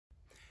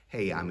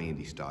Hey, I'm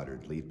Andy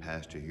Stoddard, lead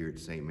pastor here at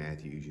St.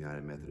 Matthew's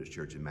United Methodist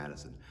Church in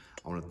Madison.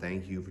 I want to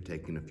thank you for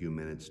taking a few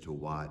minutes to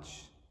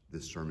watch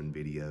this sermon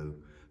video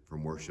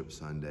from Worship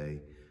Sunday.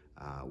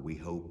 We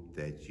hope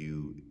that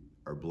you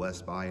are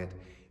blessed by it.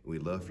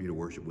 We'd love for you to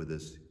worship with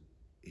us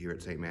here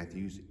at St.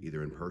 Matthew's,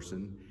 either in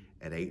person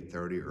at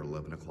 8:30 or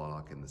 11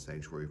 o'clock in the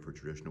Sanctuary for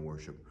Traditional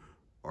Worship,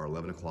 or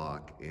 11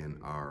 o'clock in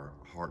our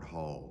Hart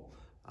Hall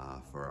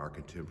for our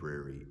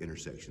contemporary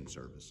intersection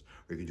service.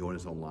 Or you can join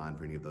us online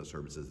for any of those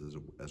services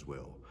as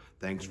well.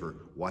 Thanks for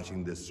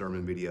watching this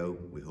sermon video.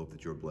 We hope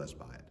that you're blessed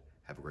by it.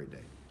 Have a great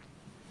day.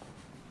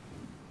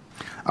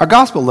 Our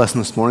gospel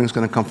lesson this morning is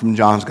going to come from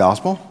John's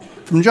gospel.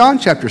 From John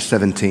chapter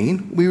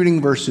 17, we're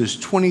reading verses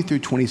 20 through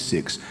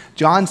 26.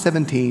 John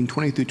 17,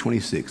 20 through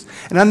 26.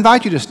 And I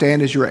invite you to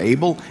stand as you're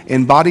able,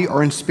 in body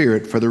or in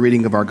spirit, for the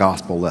reading of our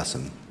gospel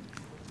lesson.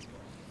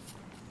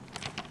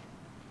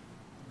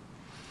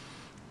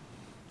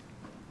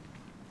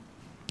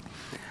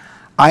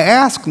 I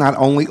ask not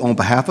only on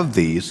behalf of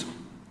these,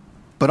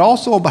 but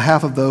also on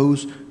behalf of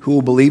those who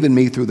will believe in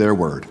me through their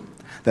word,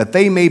 that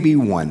they may be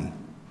one,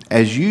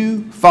 as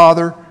you,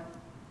 Father,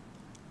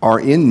 are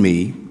in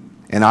me,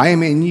 and I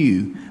am in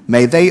you,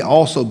 may they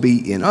also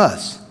be in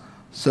us,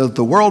 so that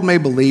the world may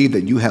believe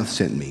that you have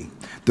sent me.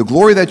 The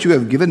glory that you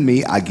have given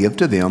me I give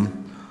to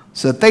them,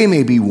 so that they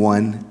may be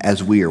one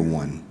as we are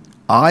one.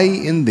 I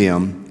in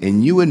them,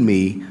 and you in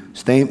me,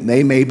 so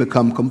they may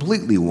become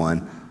completely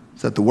one,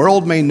 so that the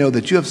world may know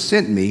that you have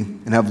sent me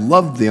and have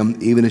loved them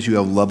even as you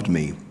have loved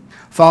me.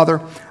 Father,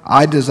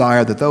 I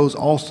desire that those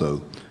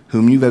also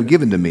whom you have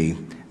given to me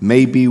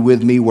may be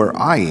with me where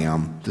I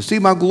am, to see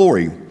my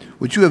glory,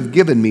 which you have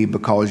given me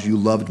because you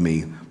loved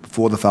me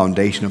before the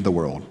foundation of the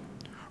world.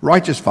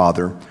 Righteous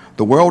Father,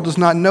 the world does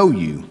not know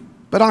you,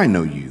 but I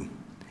know you.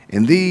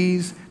 And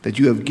these that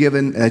you have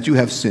given, that you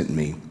have sent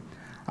me,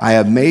 I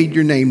have made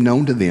your name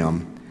known to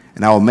them,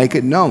 and I will make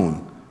it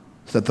known,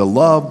 so that the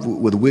love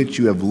with which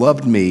you have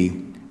loved me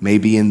may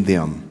be in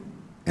them,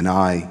 and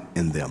I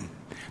in them.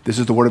 This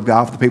is the word of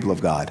God for the people of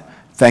God.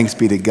 Thanks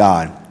be to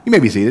God. You may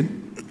be seated.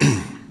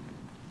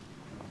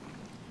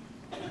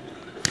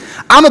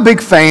 I'm a big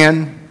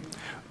fan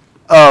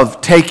of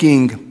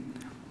taking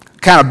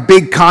kind of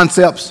big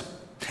concepts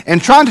and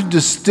trying to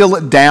distill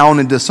it down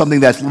into something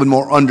that's a little bit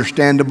more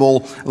understandable,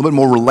 a little bit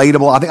more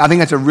relatable. I think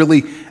that's a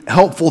really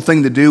helpful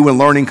thing to do when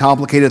learning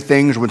complicated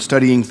things or when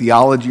studying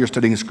theology or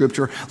studying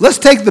scripture. Let's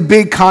take the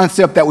big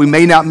concept that we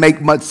may not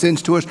make much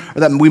sense to us or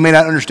that we may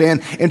not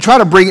understand and try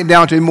to bring it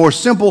down to a more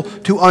simple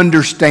to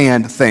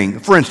understand thing.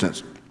 For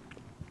instance,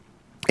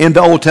 in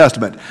the Old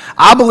Testament,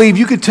 I believe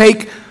you could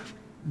take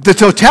the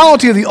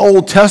totality of the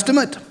Old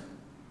Testament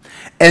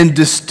and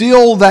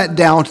distill that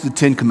down to the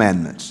Ten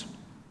Commandments.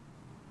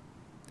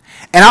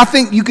 And I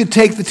think you could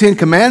take the Ten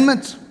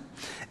Commandments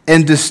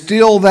and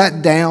distill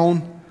that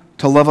down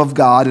to love of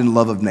God and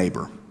love of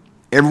neighbor.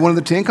 Every one of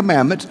the Ten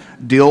Commandments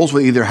deals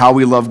with either how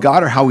we love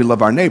God or how we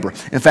love our neighbor.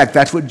 In fact,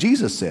 that's what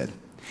Jesus said.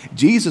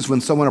 Jesus,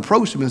 when someone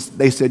approached him,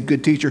 they said,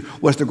 "Good teacher,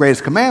 what's the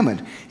greatest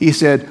commandment?" He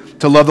said,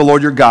 "To love the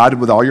Lord your God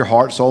with all your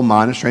heart, soul,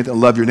 mind, and strength,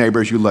 and love your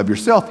neighbor as you love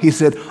yourself." He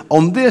said,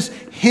 "On this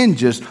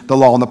hinges the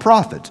law and the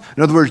prophets."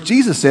 In other words,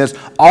 Jesus says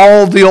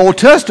all the Old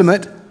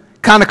Testament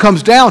kind of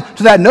comes down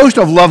to that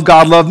notion of love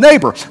God, love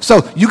neighbor.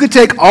 So you could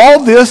take all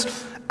this,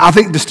 I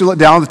think, distill it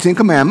down to the Ten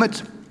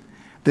Commandments,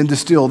 then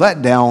distill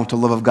that down to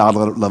love of God,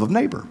 love of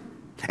neighbor.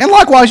 And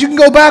likewise, you can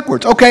go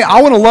backwards. Okay,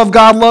 I want to love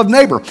God, love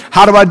neighbor.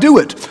 How do I do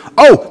it?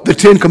 Oh, the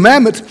Ten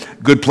Commandments,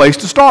 good place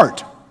to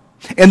start.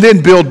 And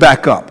then build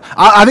back up.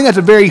 I think that's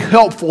a very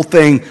helpful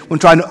thing when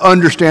trying to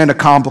understand a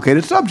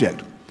complicated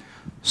subject.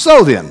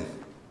 So then,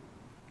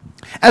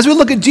 as we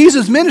look at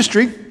Jesus'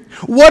 ministry,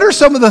 what are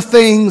some of the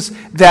things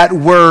that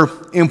were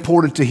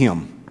important to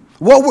him?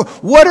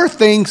 What are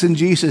things in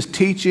Jesus'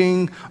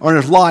 teaching or in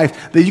his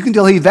life that you can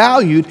tell he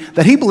valued,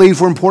 that he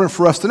believed were important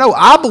for us to know?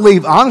 I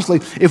believe,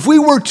 honestly, if we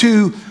were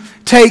to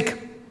take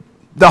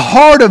the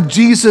heart of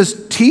Jesus'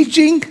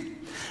 teaching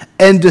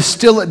and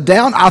distill it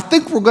down, I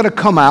think we're going to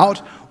come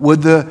out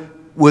with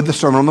the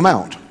Sermon on the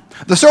Mount.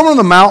 The Sermon on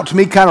the Mount, to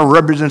me, kind of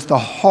represents the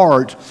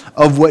heart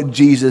of what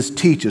Jesus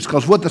teaches.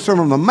 Because what the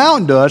Sermon on the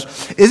Mount does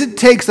is it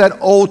takes that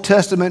Old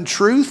Testament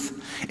truth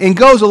and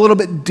goes a little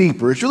bit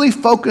deeper. It's really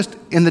focused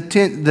in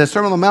the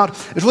Sermon on the Mount.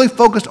 It's really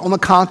focused on the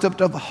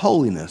concept of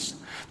holiness.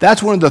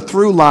 That's one of the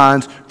through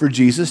lines for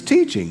Jesus'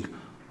 teaching,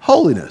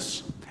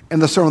 holiness.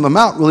 And the Sermon on the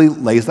Mount really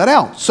lays that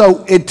out.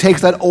 So it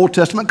takes that Old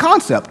Testament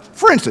concept.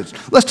 For instance,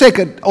 let's take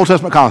an Old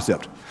Testament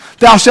concept.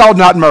 Thou shalt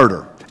not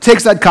murder. It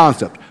takes that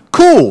concept.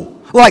 Cool.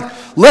 Like,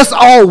 let's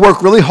all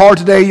work really hard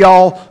today,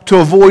 y'all, to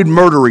avoid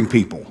murdering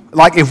people.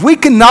 Like, if we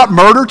cannot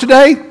murder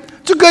today,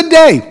 it's a good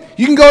day.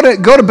 You can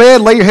go to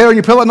bed, lay your head on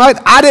your pillow at night.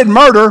 I didn't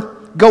murder.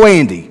 Go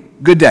Andy.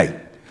 Good day.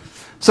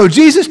 So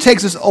Jesus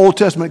takes this Old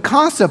Testament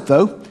concept,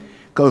 though,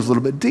 goes a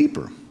little bit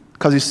deeper.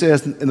 Because he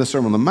says in the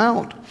Sermon on the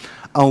Mount,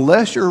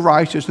 unless your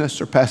righteousness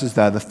surpasses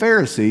that of the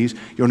Pharisees,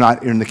 you're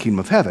not in the kingdom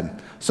of heaven.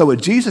 So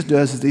what Jesus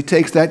does is he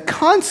takes that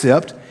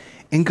concept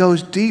and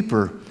goes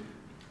deeper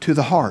to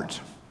the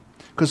heart.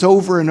 Because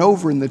over and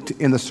over in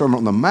the Sermon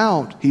on the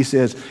Mount, he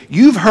says,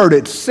 you've heard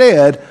it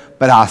said,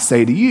 but I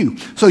say to you.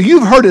 So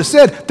you've heard it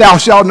said, thou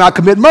shalt not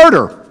commit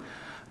murder.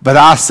 But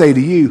I say to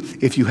you,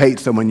 if you hate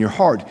someone in your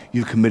heart,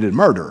 you've committed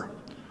murder.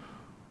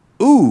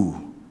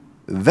 Ooh,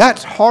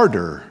 that's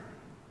harder.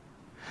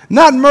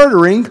 Not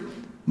murdering,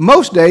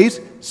 most days,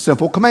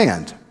 simple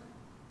command.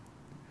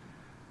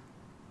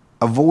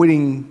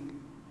 Avoiding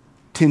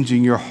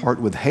tinging your heart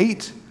with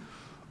hate,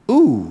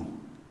 ooh,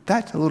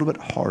 that's a little bit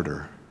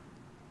harder.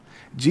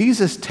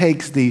 Jesus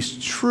takes these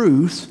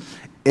truths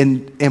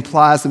and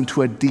applies them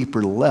to a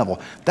deeper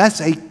level.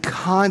 That's a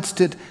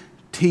constant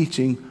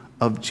teaching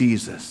of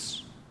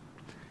Jesus.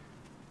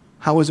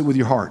 How is it with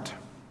your heart?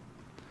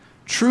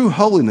 True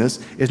holiness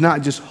is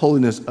not just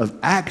holiness of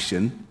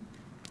action,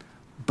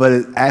 but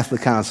it actually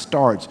kind of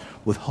starts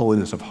with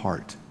holiness of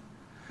heart.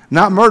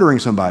 Not murdering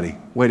somebody,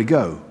 way to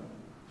go.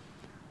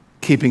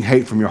 Keeping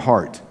hate from your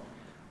heart,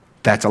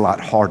 that's a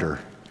lot harder.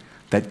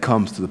 That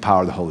comes through the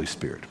power of the Holy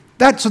Spirit.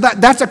 That's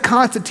a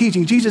constant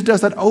teaching. Jesus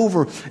does that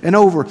over and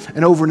over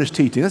and over in his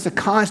teaching. That's a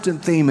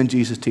constant theme in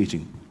Jesus'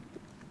 teaching.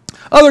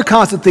 Other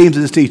constant themes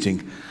in his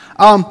teaching.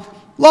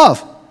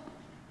 Love.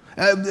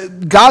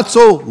 God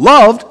so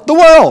loved the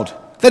world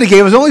that he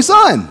gave his only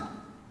son.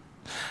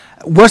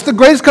 What's the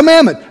greatest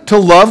commandment? To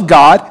love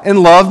God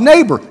and love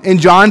neighbor. In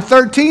John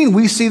 13,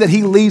 we see that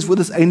he leaves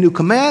with us a new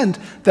command,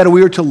 that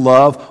we are to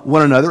love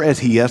one another as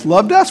he has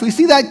loved us. We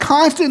see that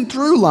constant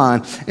through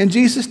line in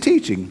Jesus'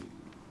 teaching.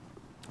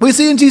 We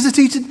see in Jesus'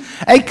 teaching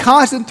a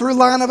constant through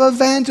line of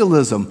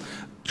evangelism,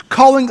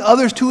 calling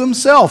others to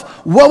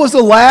himself. What was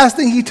the last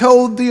thing he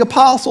told the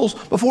apostles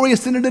before he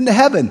ascended into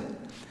heaven?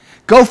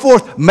 Go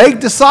forth, make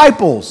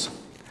disciples,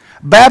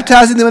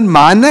 baptizing them in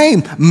my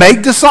name.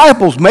 Make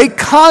disciples, make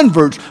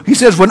converts. He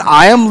says, when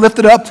I am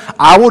lifted up,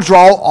 I will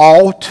draw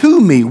all to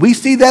me. We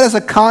see that as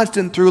a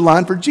constant through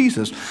line for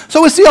Jesus.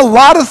 So we see a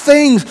lot of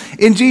things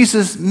in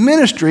Jesus'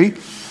 ministry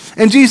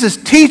and Jesus'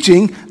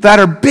 teaching that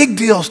are big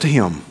deals to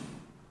him.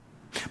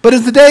 But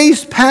in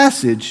today's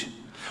passage,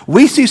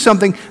 we see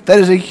something that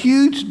is a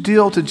huge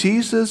deal to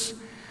Jesus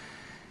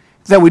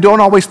that we don't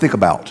always think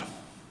about.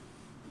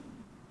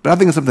 But I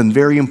think it's something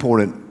very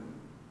important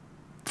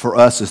for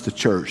us as the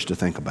church to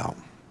think about.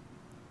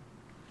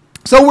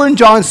 So we're in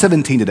John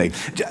 17 today.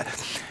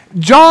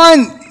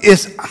 John's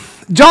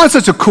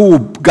such a cool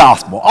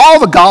gospel. All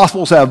the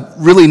gospels have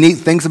really neat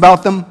things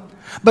about them,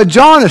 but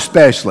John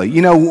especially.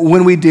 You know,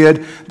 when we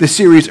did the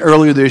series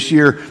earlier this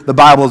year, The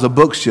Bible is a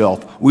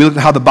Bookshelf, we looked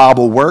at how the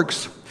Bible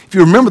works. If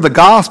you remember the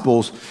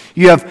Gospels,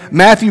 you have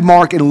Matthew,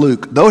 Mark, and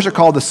Luke. Those are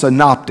called the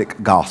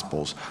synoptic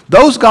Gospels.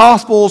 Those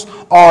Gospels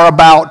are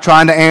about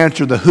trying to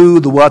answer the who,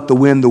 the what, the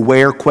when, the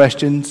where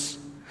questions.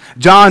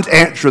 John's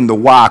answering the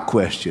why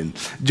question.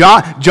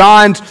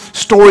 John's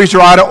stories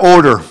are out of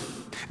order.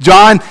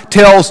 John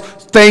tells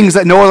things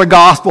that no other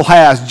gospel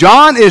has.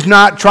 John is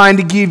not trying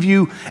to give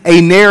you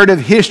a narrative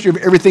history of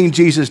everything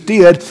Jesus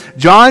did.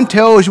 John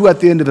tells you at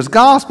the end of his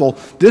gospel,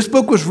 this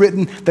book was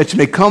written that you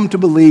may come to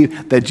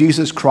believe that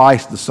Jesus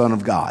Christ is the Son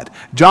of God.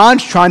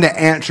 John's trying to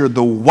answer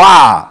the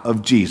why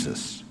of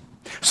Jesus.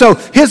 So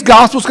his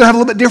gospel is going to have a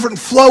little bit different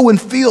flow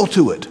and feel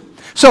to it.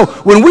 So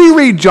when we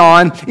read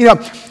John, you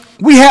know,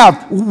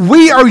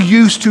 we are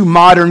used to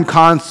modern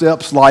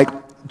concepts like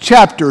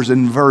chapters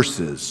and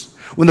verses.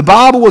 When the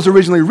Bible was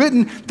originally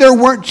written, there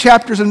weren't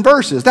chapters and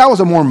verses. That was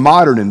a more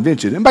modern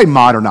invention. And by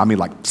modern, I mean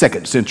like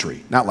 2nd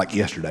century, not like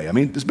yesterday. I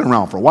mean, it's been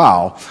around for a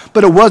while,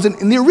 but it wasn't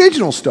in the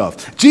original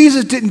stuff.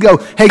 Jesus didn't go,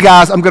 hey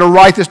guys, I'm going to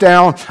write this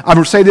down. I'm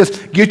going to say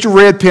this. Get your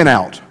red pen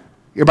out.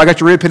 Everybody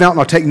got your red pen out, and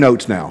I'll take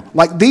notes now.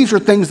 Like these are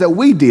things that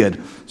we did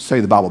to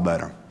study the Bible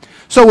better.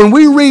 So when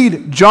we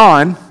read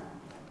John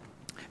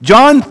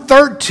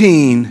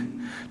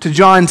 13 to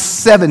John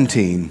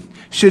 17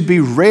 should be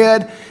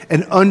read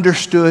and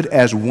understood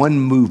as one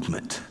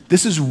movement.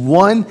 This is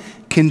one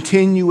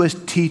continuous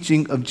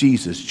teaching of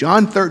Jesus.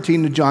 John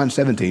 13 to John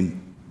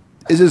 17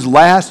 is his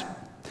last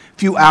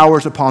few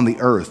hours upon the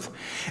earth.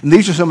 And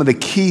these are some of the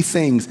key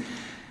things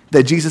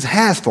that Jesus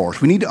has for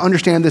us. We need to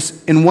understand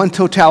this in one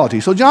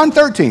totality. So John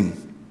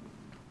 13,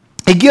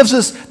 he gives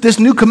us this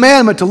new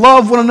commandment to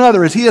love one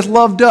another as he has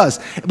loved us.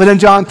 But in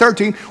John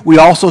 13, we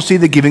also see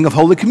the giving of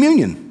Holy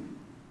Communion.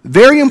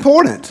 Very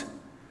important.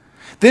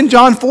 Then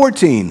John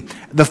 14,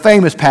 the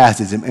famous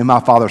passage, in my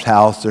Father's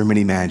house there are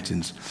many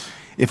mansions.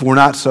 If it were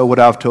not so, would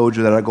I have told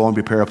you that I go and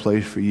prepare a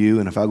place for you?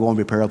 And if I go and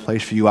prepare a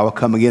place for you, I will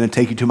come again and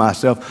take you to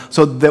myself,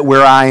 so that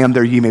where I am,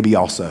 there ye may be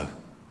also.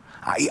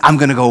 I'm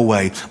going to go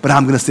away, but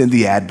I'm going to send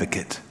the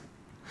advocate.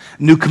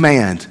 New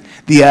command,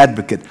 the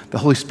advocate, the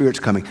Holy Spirit's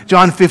coming.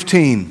 John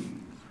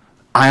 15,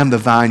 I am the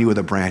vine, you are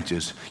the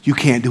branches. You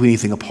can't do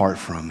anything apart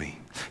from me.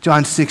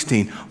 John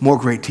 16, more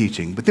great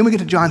teaching. But then we get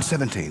to John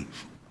 17.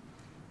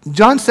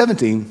 John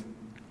 17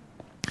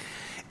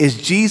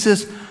 is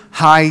Jesus'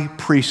 high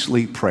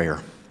priestly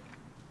prayer.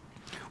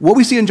 What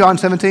we see in John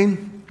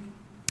 17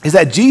 is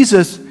that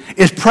Jesus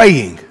is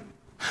praying,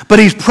 but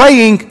he's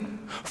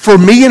praying for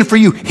me and for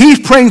you. He's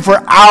praying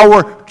for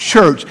our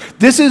church.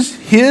 This is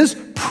his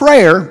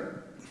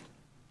prayer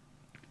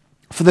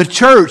for the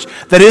church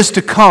that is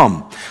to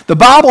come. The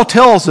Bible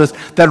tells us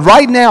that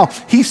right now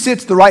he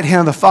sits at the right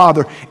hand of the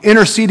Father,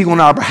 interceding on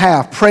our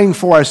behalf, praying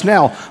for us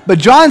now. But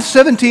John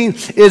 17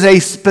 is a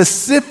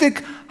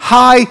specific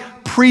high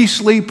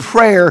priestly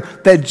prayer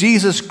that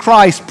Jesus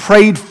Christ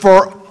prayed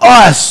for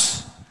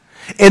us.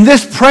 In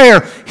this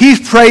prayer,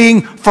 he's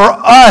praying for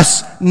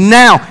us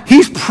now.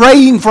 He's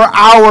praying for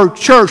our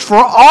church, for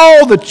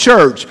all the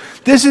church.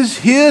 This is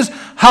his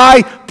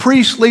high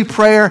priestly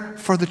prayer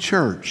for the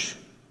church.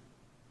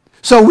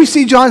 So we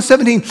see John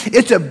 17.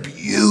 It's a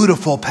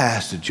beautiful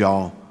passage,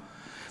 y'all.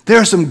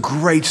 There's some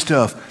great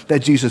stuff that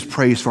Jesus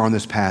prays for in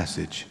this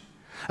passage.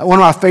 One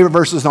of my favorite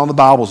verses in all the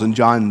Bibles in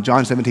John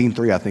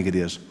 17:3, I think it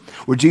is,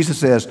 where Jesus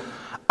says,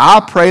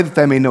 I pray that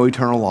they may know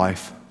eternal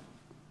life.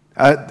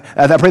 I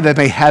pray that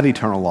they may have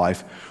eternal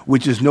life,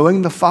 which is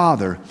knowing the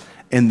Father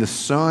and the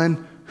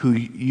Son who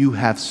you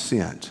have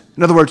sent.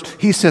 In other words,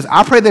 he says,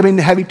 I pray they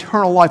may have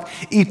eternal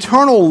life.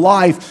 Eternal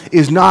life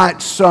is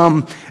not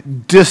some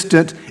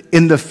distant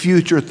in the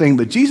future thing,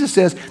 but Jesus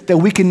says that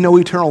we can know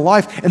eternal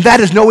life, and that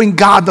is knowing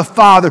God the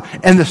Father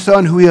and the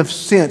Son who we have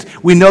sent.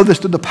 We know this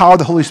through the power of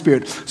the Holy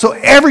Spirit. So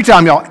every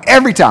time, y'all,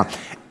 every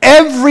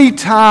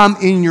time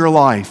in your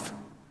life,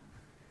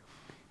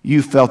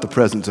 you felt the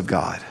presence of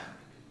God.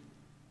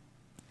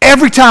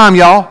 Every time,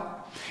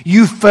 y'all,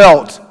 you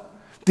felt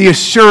the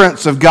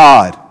assurance of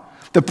God,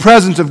 the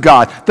presence of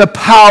God, the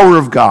power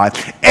of God.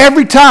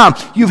 Every time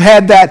you've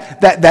had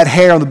that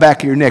hair on the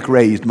back of your neck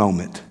raised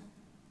moment.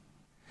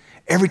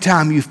 Every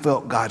time you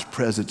felt God's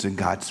presence and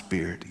God's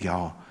Spirit,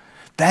 y'all,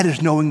 that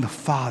is knowing the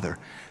Father.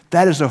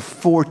 That is a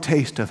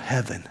foretaste of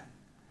heaven.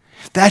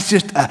 That's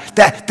just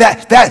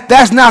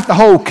that's not the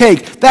whole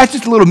cake. That's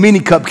just a little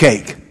mini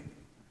cupcake.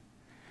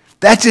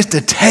 That's just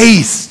a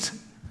taste of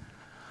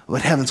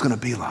what heaven's going to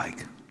be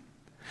like.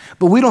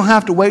 But we don't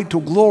have to wait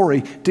till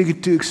glory to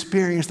get to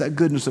experience that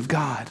goodness of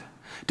God,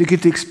 to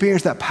get to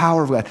experience that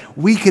power of God.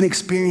 We can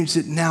experience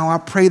it now. I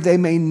pray they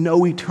may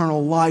know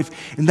eternal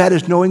life, and that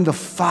is knowing the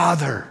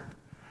Father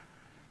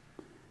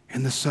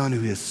and the Son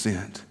who He has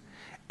sent.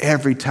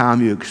 Every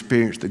time you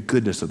experience the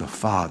goodness of the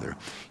Father,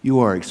 you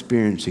are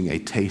experiencing a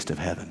taste of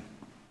heaven.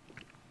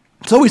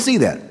 So we see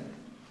that.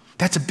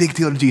 That's a big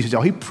deal to Jesus,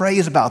 y'all. He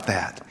prays about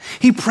that.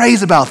 He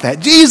prays about that.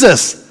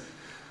 Jesus!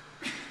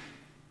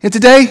 And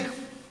today,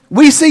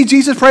 we see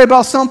Jesus pray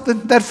about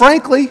something that,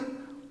 frankly,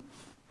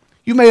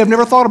 you may have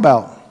never thought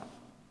about.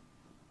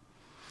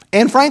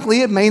 And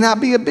frankly, it may not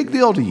be a big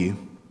deal to you.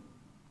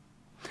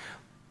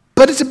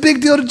 But it's a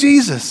big deal to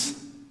Jesus.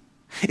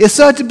 It's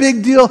such a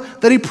big deal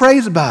that He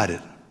prays about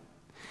it.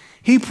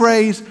 He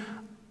prays,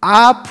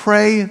 I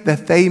pray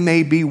that they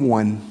may be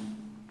one.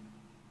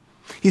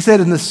 He said,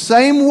 in the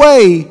same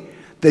way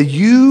that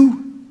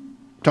you,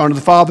 turn to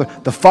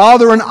the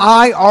Father and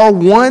I are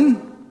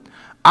one,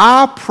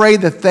 I pray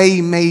that they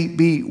may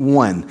be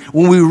one.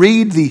 When we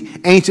read the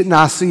ancient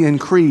Nicene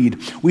Creed,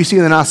 we see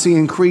in the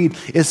Nicene Creed,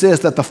 it says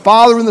that the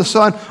Father and the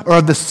Son are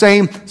of the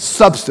same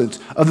substance,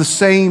 of the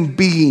same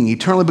being,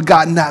 eternally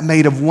begotten, not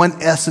made, of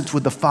one essence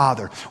with the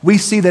Father. We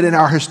see that in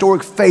our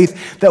historic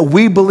faith that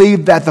we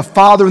believe that the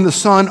Father and the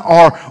Son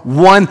are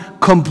one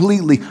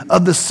completely,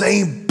 of the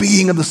same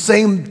being, of the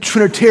same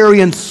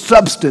Trinitarian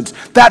substance.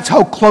 That's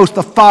how close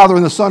the Father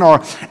and the Son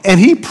are. And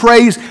He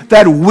prays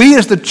that we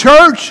as the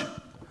church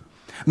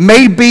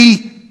may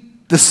be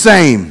the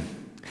same,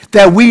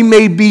 that we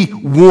may be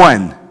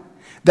one,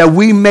 that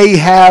we may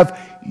have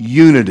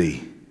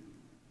unity.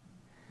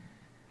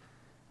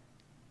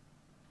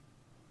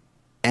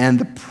 And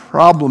the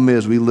problem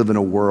is we live in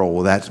a world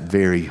where that's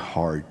very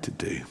hard to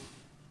do.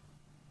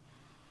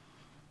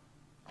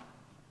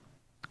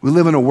 We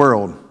live in a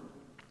world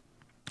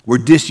where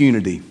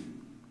disunity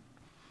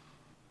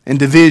and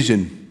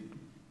division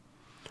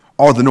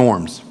are the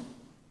norms,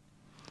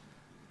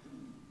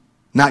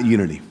 not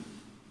unity.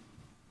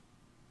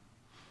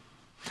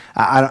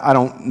 I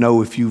don't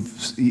know if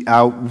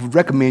I would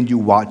recommend you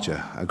watch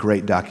a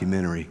great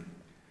documentary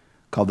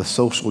called The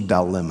Social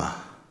Dilemma.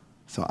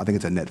 So I think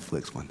it's a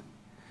Netflix one.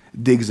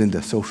 It digs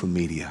into social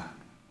media.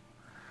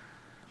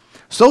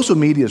 Social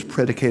media is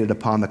predicated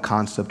upon the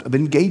concept of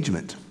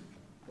engagement.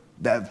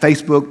 That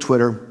Facebook,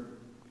 Twitter,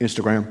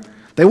 Instagram,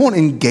 they want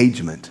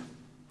engagement.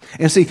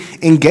 And see,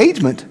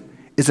 engagement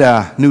is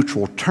a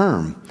neutral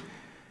term.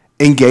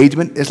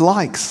 Engagement is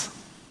likes.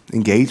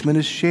 Engagement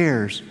is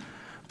shares.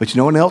 But you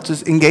know what else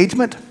is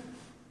engagement?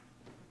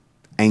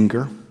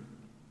 Anger.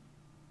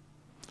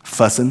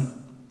 Fussing.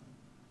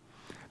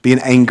 Being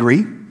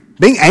angry.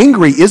 Being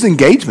angry is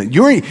engagement.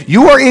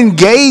 You are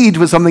engaged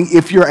with something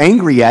if you're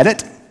angry at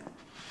it.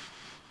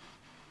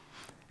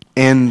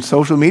 And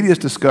social media has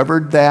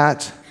discovered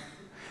that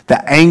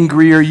the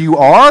angrier you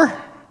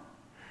are,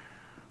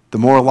 the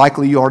more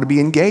likely you are to be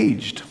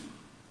engaged.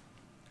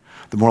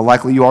 The more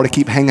likely you are to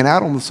keep hanging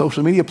out on the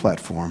social media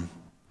platform.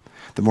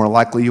 The more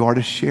likely you are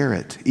to share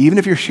it. Even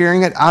if you're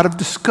sharing it out of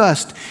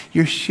disgust,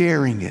 you're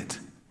sharing it.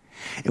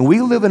 And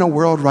we live in a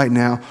world right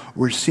now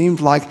where it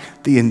seems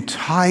like the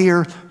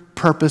entire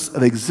purpose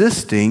of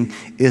existing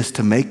is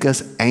to make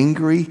us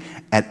angry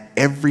at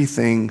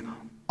everything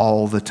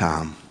all the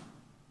time.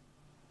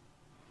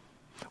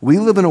 We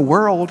live in a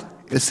world,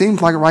 it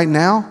seems like right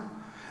now,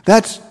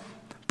 that's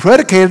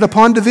predicated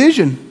upon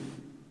division.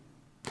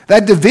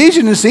 That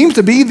division seems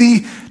to be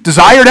the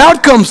desired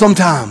outcome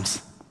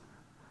sometimes.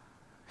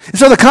 And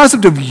so the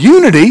concept of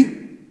unity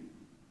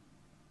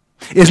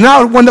is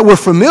not one that we're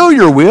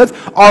familiar with,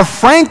 or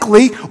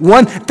frankly,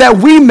 one that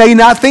we may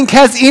not think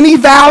has any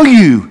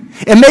value.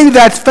 And maybe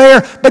that's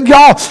fair, but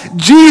y'all,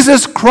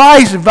 Jesus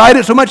Christ valued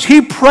it so much,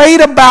 he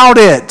prayed about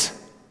it.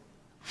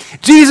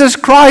 Jesus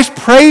Christ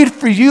prayed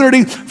for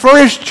unity for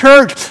his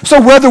church.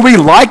 So whether we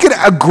like it,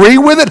 agree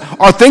with it,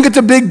 or think it's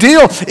a big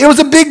deal, it was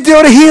a big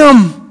deal to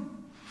him.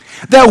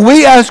 That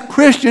we as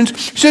Christians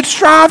should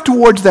strive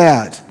towards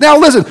that. Now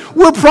listen,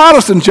 we're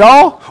Protestants,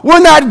 y'all.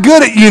 We're not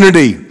good at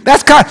unity.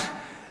 That's kind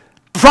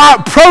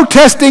of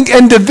protesting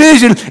and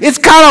division. It's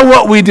kind of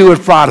what we do as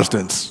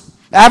Protestants.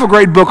 I have a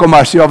great book on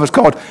my shelf. It's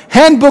called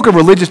Handbook of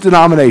Religious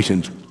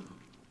Denominations.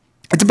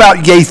 It's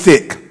about yay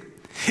thick.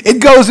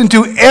 It goes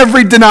into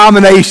every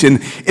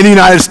denomination in the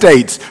United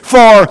States. For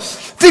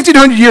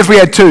 1,500 years, we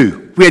had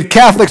two. We had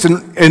Catholics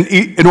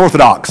and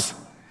Orthodox.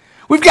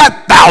 We've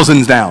got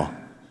thousands now.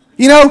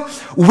 You know,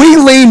 we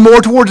lean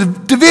more towards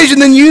division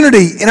than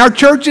unity in our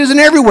churches and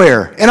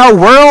everywhere. In our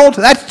world,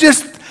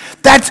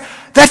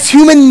 that's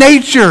human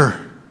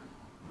nature.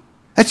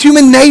 That's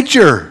human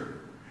nature.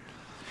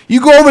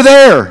 You go over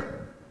there.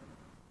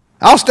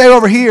 I'll stay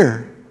over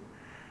here.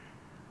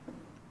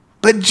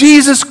 But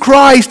Jesus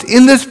Christ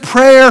in this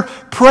prayer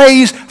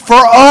prays for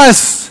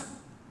us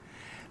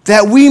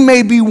that we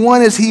may be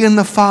one as he and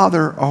the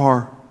Father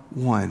are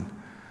one.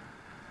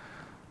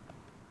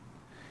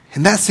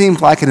 And that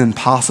seems like an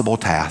impossible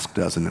task,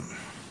 doesn't it?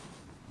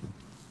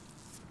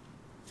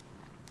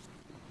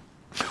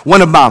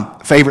 One of my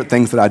favorite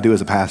things that I do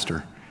as a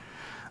pastor,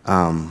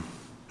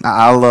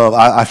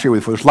 I share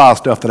with you, there's a lot of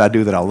stuff that I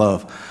do that I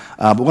love,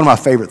 but one of my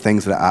favorite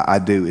things that I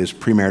do is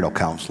premarital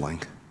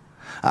counseling.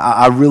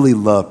 I really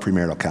love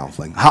premarital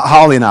counseling.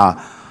 Holly and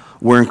I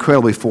were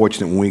incredibly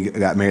fortunate when we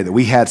got married that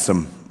we had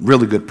some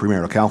really good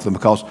premarital counseling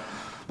because,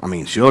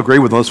 she'll agree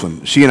with this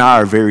one. She and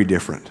I are very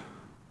different.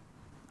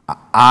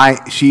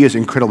 She is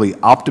incredibly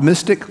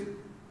optimistic,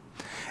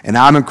 and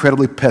I'm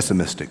incredibly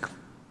pessimistic.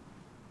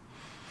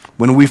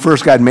 When we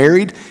first got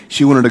married,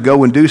 she wanted to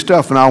go and do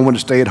stuff, and I wanted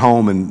to stay at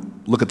home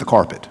and look at the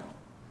carpet.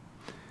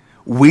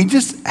 We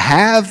just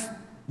have,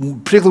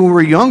 particularly when we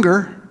were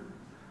younger,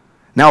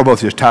 now we're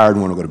both just tired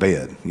and want to go to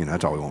bed.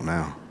 That's all we want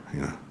now.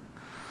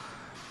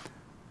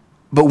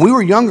 But when we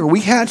were younger,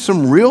 we had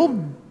some real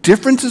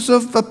differences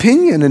of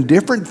opinion and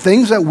different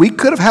things that we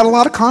could have had a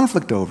lot of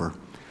conflict over.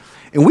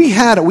 And we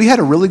had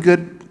a really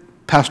good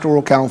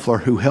pastoral counselor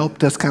who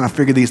helped us kind of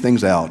figure these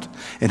things out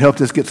and helped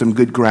us get some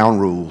good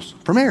ground rules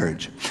for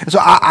marriage. And so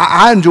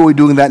I enjoy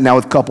doing that now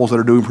with couples that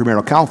are doing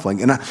premarital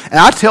counseling. And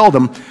I tell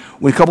them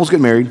when couples get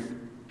married,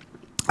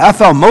 I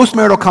found most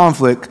marital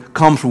conflict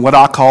comes from what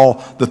I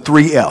call the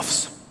 3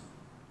 F's.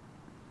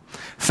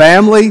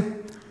 Family,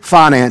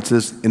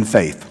 finances, and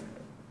faith.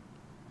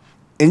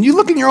 And you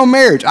look in your own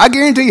marriage, I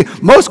guarantee you,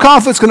 most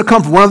conflict's going to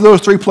come from one of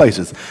those 3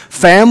 places.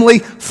 Family,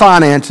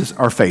 finances,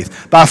 or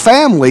faith. By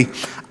family,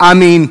 I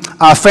mean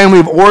family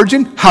of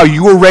origin, how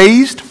you were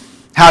raised,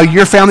 how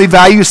your family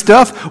values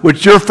stuff,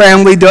 what your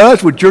family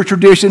does, what your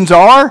traditions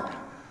are.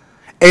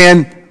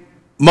 And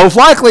most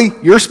likely,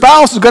 your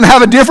spouse is going to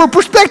have a different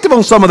perspective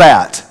on some of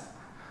that.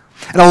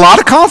 And a lot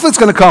of conflict's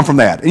going to come from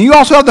that. And you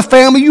also have the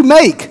family you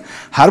make.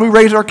 How do we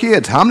raise our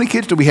kids? How many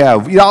kids do we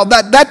have?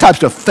 That type of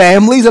stuff.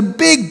 Family's a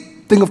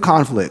big thing of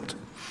conflict.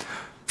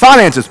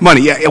 Finances,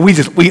 money. Yeah,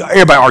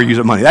 everybody argues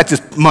about money. That's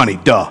just money,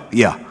 duh,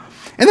 yeah.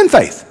 And then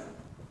faith.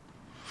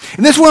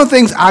 And this is one of the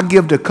things I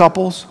give to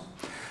couples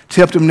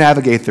to help them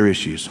navigate their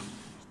issues.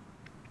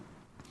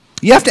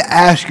 You have to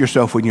ask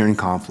yourself when you're in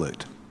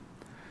conflict,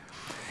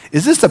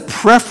 is this a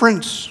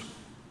preference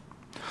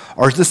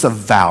or is this a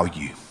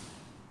value?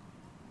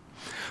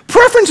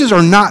 Preferences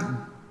are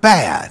not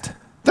bad.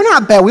 They're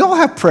not bad. We all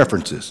have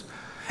preferences.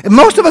 And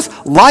most of us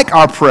like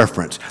our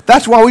preference.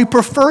 That's why we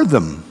prefer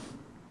them.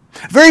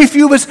 Very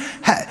few of us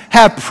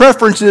have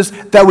preferences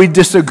that we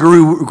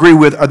disagree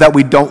with or that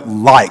we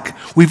don't like.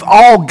 We've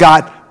all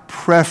got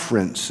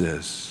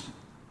preferences.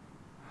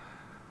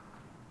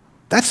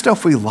 That's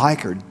stuff we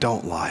like or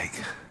don't like.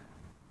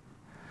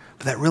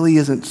 But that really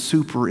isn't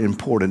super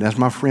important. As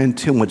my friend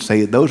Tim would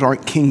say, those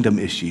aren't kingdom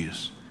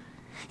issues.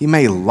 You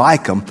may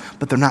like them,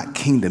 but they're not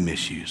kingdom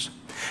issues.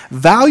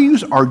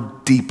 Values are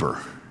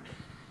deeper.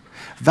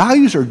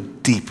 Values are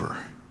deeper.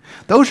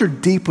 Those are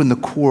deep in the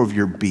core of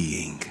your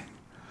being.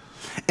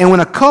 And when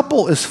a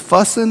couple is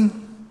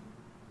fussing,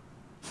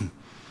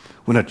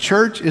 when a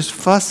church is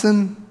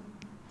fussing,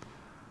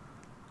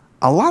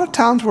 a lot of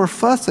times we're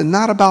fussing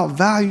not about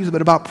values,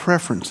 but about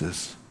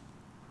preferences.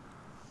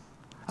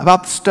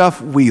 About the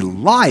stuff we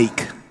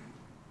like,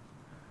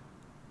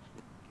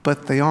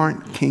 but they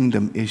aren't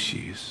kingdom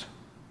issues.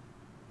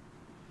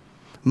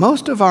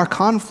 Most of our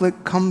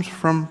conflict comes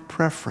from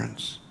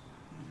preference,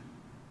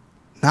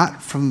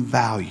 not from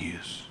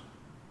values.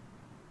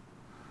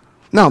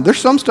 Now, there's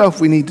some stuff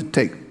we need to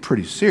take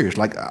pretty serious.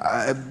 Like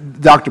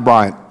Dr.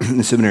 Bryant in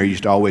the seminary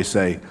used to always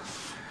say,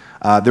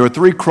 there were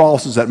 3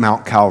 crosses at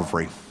Mount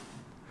Calvary,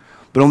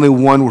 but only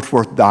one was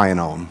worth dying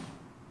on.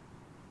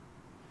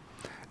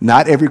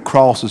 Not every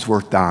cross is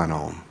worth dying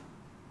on.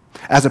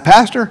 As a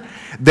pastor,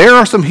 there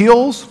are some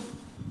hills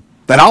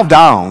that I'll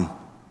die on.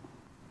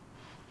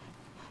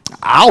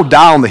 I'll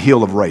die on the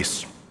hill of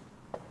race.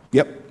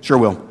 Yep, sure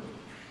will.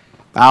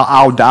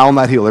 I'll die on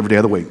that hill every day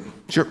of the week.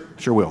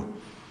 Sure will.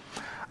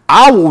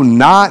 I will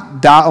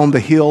not die on the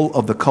hill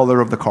of the color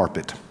of the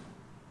carpet.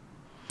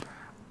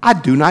 I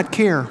do not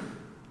care.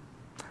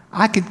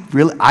 I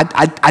know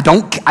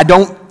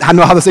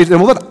how to say it.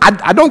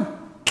 I don't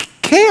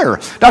care.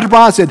 Dr.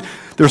 Brown said,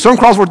 there are some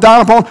crosses worth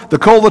dying upon. The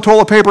color of the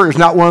toilet paper is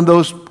not one of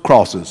those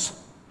crosses.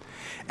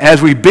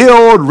 As we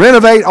build,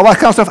 renovate, all that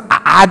kind of stuff,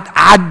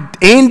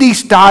 Andy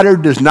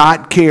Stoddard does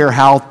not care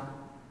how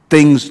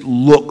things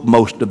look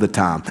most of the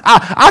time.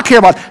 I care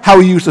about how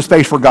we use the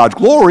space for God's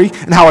glory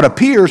and how it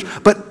appears,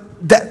 but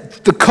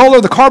the color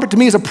of the carpet to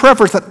me is a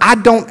preference that I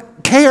don't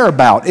care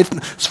about.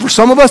 For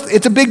some of us,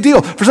 it's a big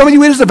deal. For some of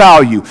you, it is a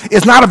value.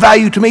 It's not a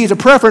value to me. It's a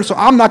preference, so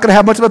I'm not going to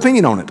have much of an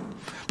opinion on it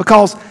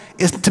because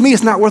to me,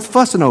 it's not worth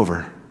fussing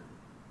over.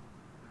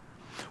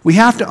 We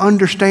have to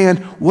understand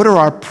what are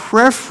our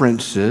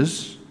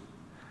preferences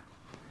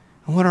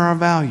and what are our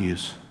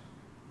values.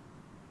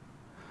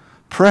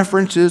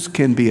 Preferences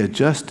can be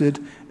adjusted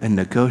and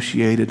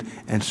negotiated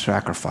and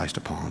sacrificed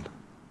upon.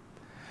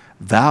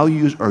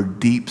 Values are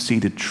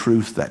deep-seated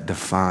truths that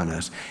define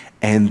us,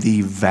 and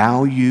the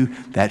value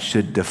that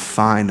should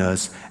define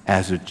us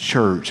as a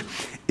church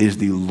is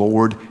the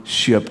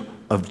lordship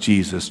of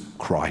Jesus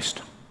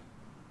Christ.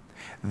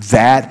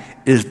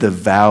 That is the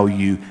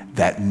value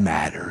that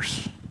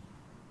matters.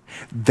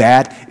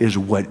 That is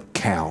what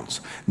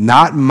counts.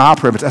 Not my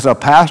preference. As a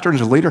pastor and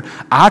as a leader,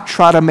 I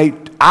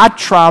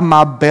try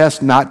my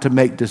best not to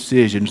make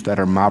decisions that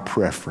are my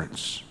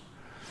preference.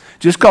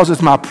 Just because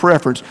it's my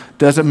preference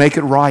doesn't make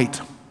it right.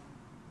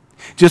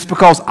 Just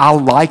because I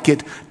like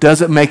it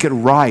doesn't make it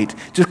right.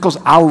 Just because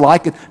I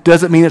like it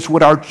doesn't mean it's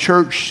what our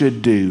church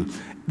should do.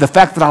 The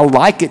fact that I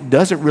like it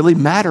doesn't really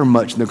matter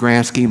much in the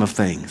grand scheme of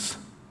things.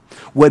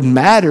 What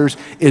matters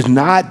is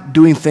not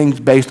doing things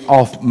based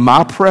off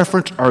my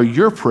preference or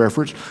your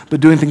preference,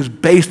 but doing things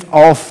based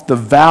off the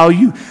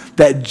value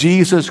that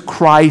Jesus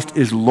Christ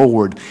is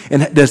Lord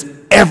and does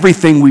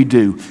everything we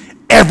do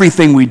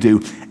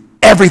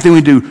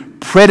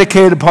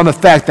predicated upon the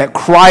fact that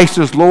Christ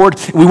is Lord.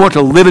 And we want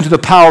to live into the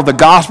power of the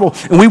gospel,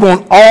 and we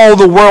want all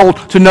the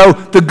world to know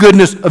the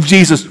goodness of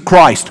Jesus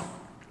Christ.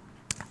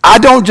 I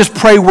don't just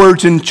pray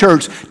words in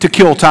church to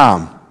kill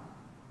time.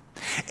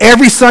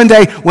 Every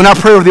Sunday when I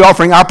pray over the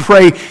offering, I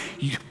pray,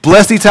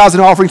 bless these tithes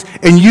and offerings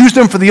and use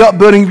them for the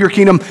upbuilding of your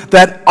kingdom,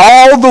 that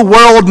all the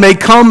world may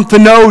come to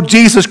know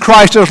Jesus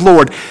Christ as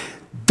Lord.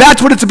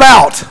 That's what it's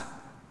about.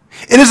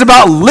 It is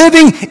about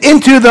living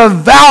into the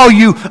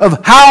value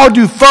of how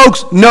do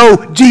folks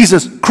know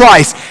Jesus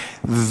Christ.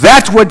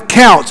 That's what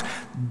counts.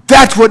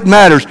 That's what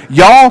matters,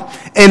 y'all.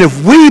 And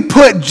if we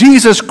put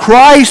Jesus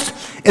Christ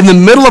in the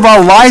middle of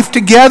our life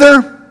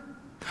together,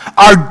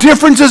 our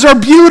differences are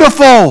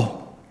beautiful.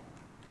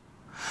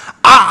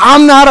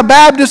 I'm not a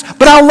Baptist,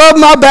 but I love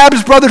my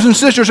Baptist brothers and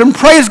sisters and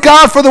praise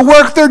God for the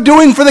work they're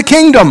doing for the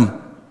kingdom.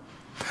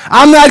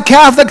 I'm not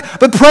Catholic,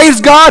 but praise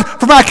God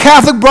for my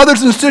Catholic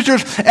brothers and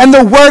sisters and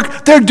the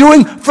work they're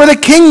doing for the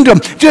kingdom.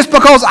 Just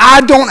because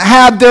I don't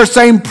have their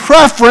same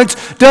preference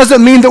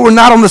doesn't mean that we're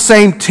not on the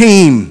same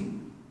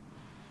team.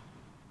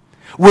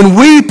 When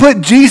we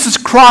put Jesus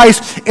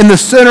Christ in the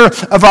center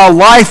of our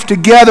life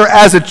together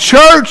as a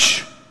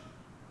church,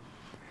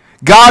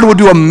 God will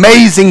do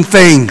amazing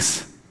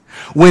things.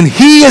 When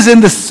He is in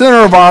the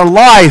center of our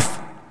life,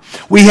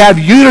 we have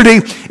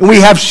unity and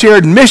we have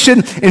shared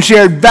mission and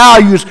shared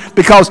values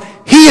because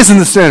He is in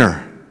the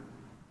center.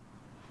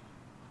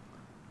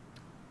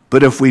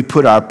 But if we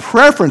put our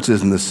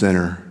preferences in the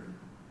center,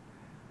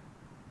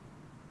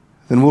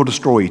 then we'll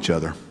destroy each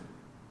other.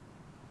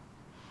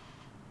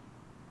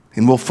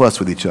 And we'll fuss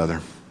with each other.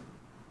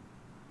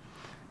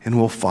 And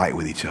we'll fight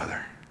with each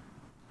other.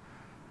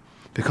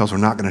 Because we're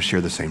not going to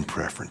share the same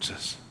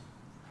preferences.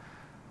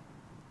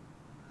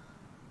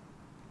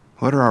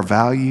 What are our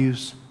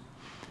values?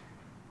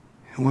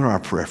 And what are our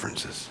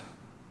preferences?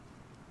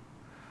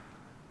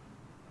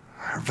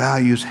 Our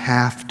values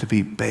have to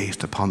be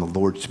based upon the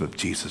lordship of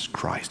Jesus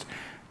Christ.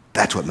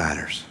 That's what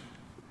matters.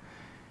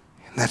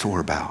 And that's what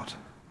we're about.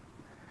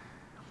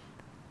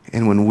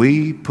 And when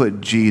we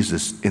put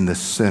Jesus in the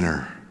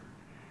center,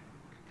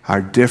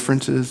 our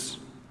differences,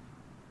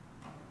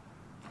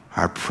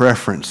 our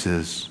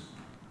preferences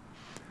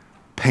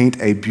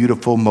paint a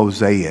beautiful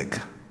mosaic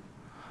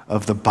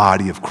of the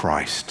body of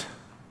Christ.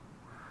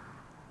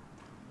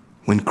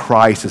 When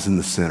Christ is in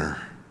the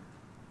center.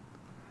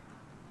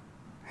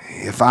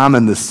 If I'm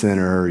in the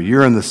center, or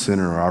you're in the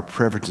center, or our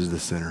preference is the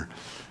center,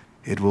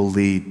 it will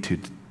lead to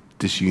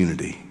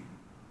disunity.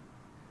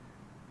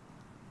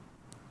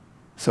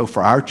 So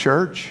for our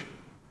church,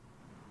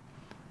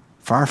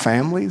 for our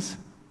families,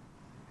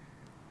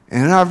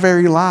 And in our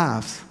very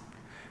lives,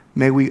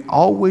 may we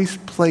always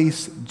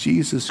place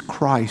Jesus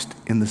Christ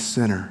in the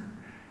center.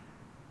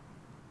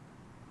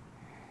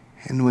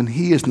 And when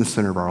he is in the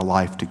center of our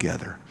life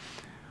together,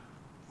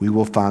 we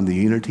will find the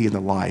unity in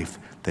the life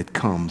that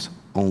comes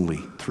only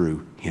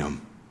through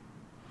him.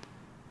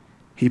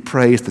 He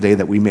prays today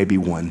that we may be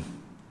one.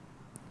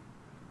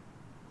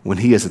 When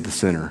he is at the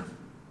center,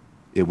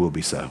 it will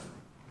be so.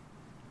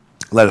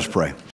 Let us pray.